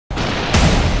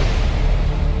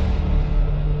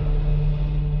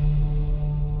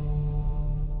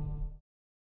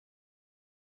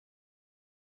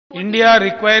India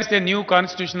requires a new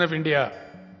constitution of India.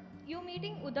 You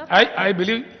meeting Uddhav? I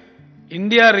believe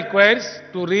India requires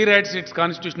to rewrite its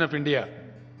constitution of India.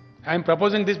 I am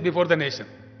proposing this before the nation.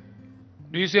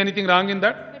 Do you see anything wrong in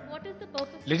that? But what is the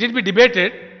purpose? Let it be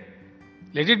debated.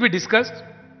 Let it be discussed.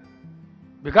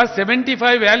 Because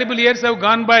 75 valuable years have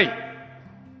gone by.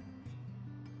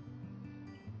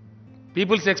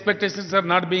 People's expectations are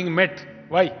not being met.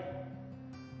 Why?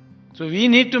 So we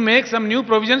need to make some new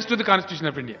provisions to the Constitution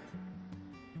of India.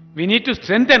 We need to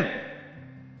strengthen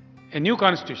a new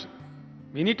constitution.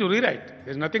 We need to rewrite.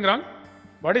 There is nothing wrong.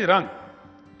 What is wrong?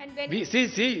 And when We see,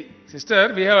 sister,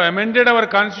 we have amended our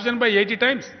constitution by 80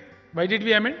 times. Why did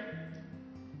we amend?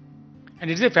 And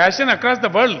it is a fashion across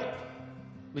the world.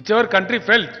 Whichever country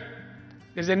felt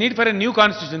there is a need for a new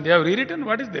constitution, they have rewritten.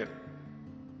 What is there?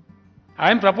 I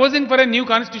am proposing for a new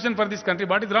constitution for this country.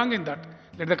 What is wrong in that?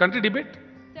 Let the country debate.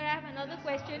 Sir, I have another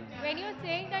question. When you are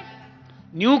saying that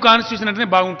new constitution అంటేనే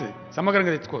బాగుంటుంది,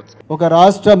 సమగ్రంగా తెచ్చుకోవచ్చు. ఒక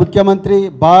రాష్ట్ర ముఖ్యమంత్రి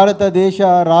భారతదేశ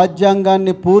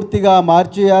రాజ్యాంగాన్ని పూర్తిగా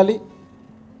మార్చేయాలి,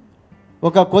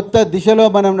 ఒక కొత్త దిశలో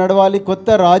మనం నడవాలి, కొత్త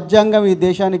రాజ్యాంగం ఈ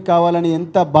దేశానికి కావాలని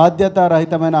ఎంత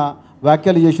బాధ్యతారహితమైన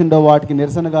వ్యాఖ్యలు చేసిండో వాటికి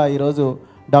నిరసనగా ఈరోజు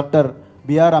డాక్టర్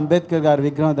బిఆర్ అంబేద్కర్ గారి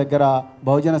విగ్రహం దగ్గర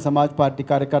బహుజన సమాజ్ పార్టీ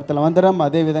కార్యకర్తలందరం,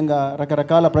 అదేవిధంగా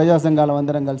రకరకాల ప్రజా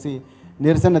సంఘాలందరం కలిసి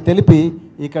నిరసన తెలిపి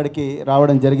ఇక్కడికి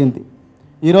రావడం జరిగింది.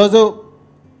 ఈరోజు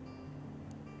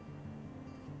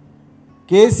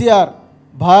కేసీఆర్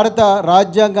భారత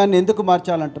రాజ్యాంగాన్ని ఎందుకు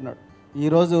మార్చాలంటున్నాడు?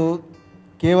 ఈరోజు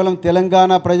కేవలం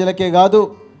తెలంగాణ ప్రజలకే కాదు,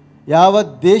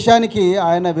 యావత్ దేశానికి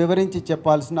ఆయన వివరించి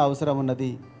చెప్పాల్సిన అవసరం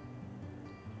ఉన్నది.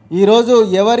 ఈరోజు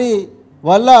ఎవరి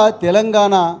వల్ల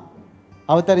తెలంగాణ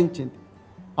అవతరించింది?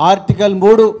 ఆర్టికల్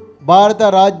 3 భారత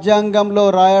రాజ్యాంగంలో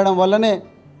రాయడం వల్లనే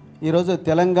ఈరోజు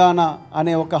తెలంగాణ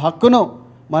అనే ఒక హక్కును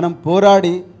మనం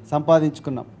పోరాడి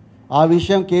సంపాదించుకున్నాం. ఆ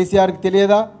విషయం కేసీఆర్కి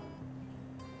తెలియదా?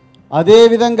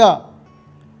 అదేవిధంగా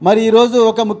మరి ఈరోజు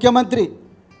ఒక ముఖ్యమంత్రి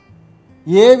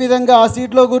ఏ విధంగా ఆ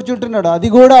సీట్లో కూర్చుంటున్నాడు, అది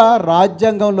కూడా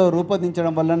రాజ్యాంగంలో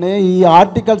రూపొందించడం వల్లనే, ఈ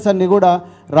ఆర్టికల్స్ అన్నీ కూడా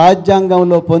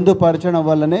రాజ్యాంగంలో పొందుపరచడం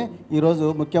వల్లనే ఈరోజు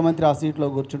ముఖ్యమంత్రి ఆ సీట్లో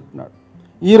కూర్చుంటున్నాడు.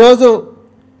 ఈరోజు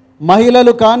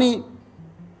మహిళలు కానీ,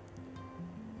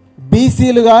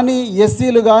 బీసీలు కానీ,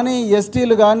 ఎస్సీలు కానీ,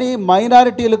 ఎస్టీలు కానీ,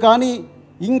 మైనారిటీలు కానీ,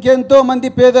 ఇంకెంతోమంది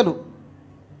పేదలు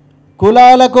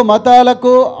కులాలకు,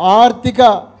 మతాలకు, ఆర్థిక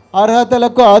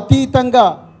అర్హతలకు అతీతంగా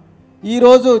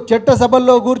ఈరోజు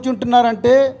చట్టసభల్లో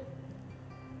కూర్చుంటున్నారంటే,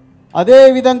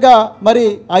 అదేవిధంగా మరి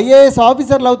ఐఏఎస్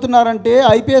ఆఫీసర్లు అవుతున్నారంటే,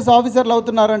 ఐపీఎస్ ఆఫీసర్లు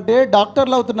అవుతున్నారంటే,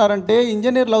 డాక్టర్లు అవుతున్నారంటే,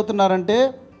 ఇంజనీర్లు అవుతున్నారంటే,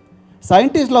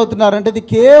 సైంటిస్టులు అవుతున్నారంటే ఇది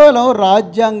కేవలం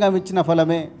రాజ్యాంగం ఇచ్చిన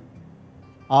ఫలమే.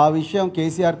 ఆ విషయం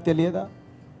కేసీఆర్కి తెలియదా?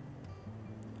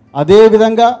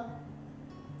 అదేవిధంగా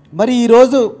మరి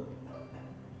ఈరోజు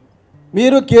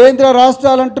మీరు కేంద్ర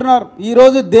రాష్ట్రాలు అంటున్నారు.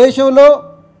 ఈరోజు దేశంలో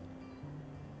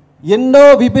ఎన్నో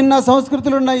విభిన్న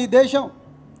సంస్కృతులున్న ఈ దేశం,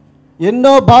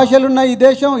 ఎన్నో భాషలున్న ఈ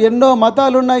దేశం, ఎన్నో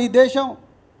మతాలున్న ఈ దేశం,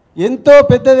 ఎంతో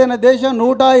పెద్దదైన దేశం,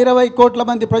 120 కోట్ల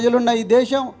మంది ప్రజలున్న ఈ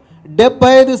దేశం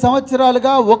 75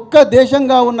 సంవత్సరాలుగా ఒక్క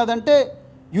దేశంగా ఉన్నదంటే,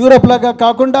 యూరోప్లాగా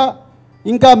కాకుండా,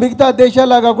 ఇంకా మిగతా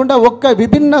దేశాలా కాకుండా ఒక్క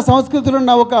విభిన్న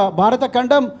సంస్కృతులున్న ఒక భారత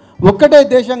ఖండం ఒక్కటే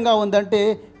దేశంగా ఉందంటే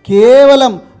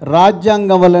కేవలం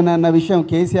రాజ్యాంగం వల్లనే అన్న విషయం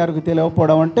కేసీఆర్కు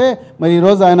తెలియకపోవడం అంటే, మరి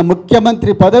ఈరోజు ఆయన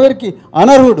ముఖ్యమంత్రి పదవికి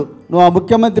అనర్హుడు. నువ్వు ఆ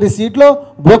ముఖ్యమంత్రి సీట్లో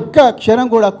ఒక్క క్షణం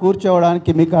కూడా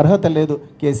కూర్చోవడానికి మీకు అర్హత లేదు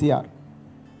కేసీఆర్.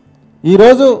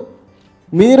 ఈరోజు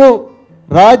మీరు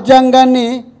రాజ్యాంగాన్ని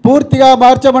పూర్తిగా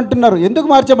మార్చమంటున్నారు. ఎందుకు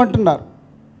మార్చమంటున్నారు?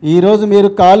 ఈరోజు మీరు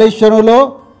కాళేశ్వరంలో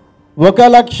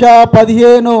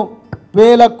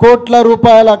 1,15,000 కోట్ల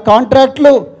రూపాయల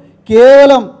కాంట్రాక్టులు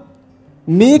కేవలం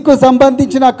మీకు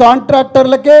సంబంధించిన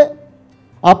కాంట్రాక్టర్లకే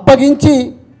అప్పగించి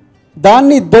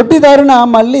దాన్ని దొడ్డిదారున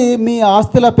మళ్ళీ మీ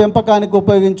ఆస్తుల పెంపకానికి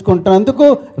ఉపయోగించుకుంటున్నందుకు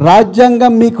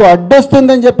రాజ్యాంగం మీకు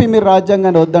అడ్డొస్తుందని చెప్పి మీరు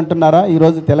రాజ్యాంగాన్ని వద్దంటున్నారా?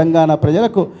 ఈరోజు తెలంగాణ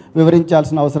ప్రజలకు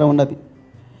వివరించాల్సిన అవసరం ఉన్నది.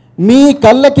 మీ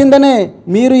కళ్ళ కిందనే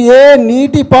మీరు ఏ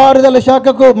నీటిపారుదల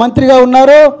శాఖకు మంత్రిగా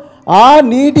ఉన్నారో ఆ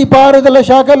నీటిపారుదల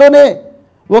శాఖలోనే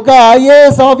ఒక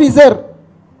ఐఏఎస్ ఆఫీసర్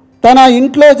తన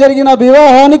ఇంట్లో జరిగిన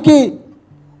వివాహానికి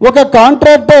ఒక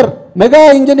contractor, mega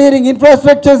engineering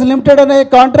infrastructures limited అనే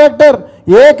కాంట్రాక్టర్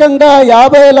ఏకంగా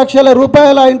 50 లక్షల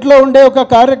రూపాయల ఇంట్లో ఉండే ఒక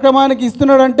కార్యక్రమానికి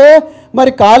ఇస్తున్నాడంటే,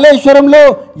 మరి కాళేశ్వరంలో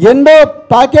ఎన్నో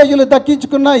ప్యాకేజీలు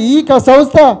దక్కించుకున్న ఈ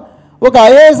సంస్థ ఒక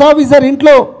ఐఏఎస్ ఆఫీసర్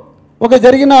ఇంట్లో ఒక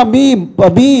జరిగిన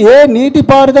మీ ఏ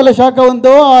నీటిపారుదల శాఖ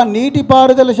ఉందో ఆ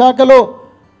నీటిపారుదల శాఖలో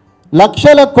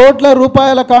లక్షల కోట్ల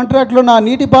రూపాయల కాంట్రాక్టులు ఉన్న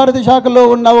నీటిపారుదల శాఖలో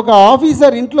ఉన్న ఒక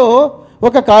ఆఫీసర్ ఇంట్లో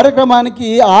ఒక కార్యక్రమానికి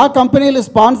ఆ కంపెనీలు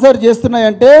స్పాన్సర్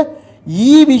చేస్తున్నాయంటే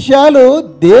ఈ విషయాలు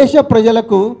దేశ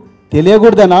ప్రజలకు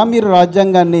తెలియకూడదనా? మీరు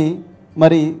రాజ్యాంగాన్ని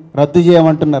మరి రద్దు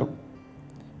చేయమంటున్నారు.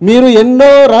 మీరు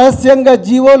ఎన్నో రహస్యంగా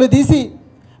జీవోలు తీసి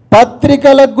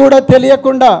పత్రికలకు కూడా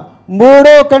తెలియకుండా,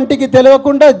 మూడో కంటికి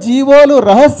తెలియకుండా జీవోలు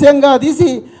రహస్యంగా తీసి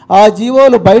ఆ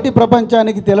జీవోలు బయటి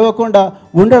ప్రపంచానికి తెలియకుండా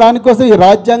ఉండడానికి కోసం ఈ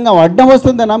రాజ్యాంగం అడ్డం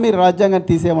వస్తుందన్నా మీరు రాజ్యాంగాన్ని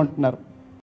తీసేయమంటున్నారు.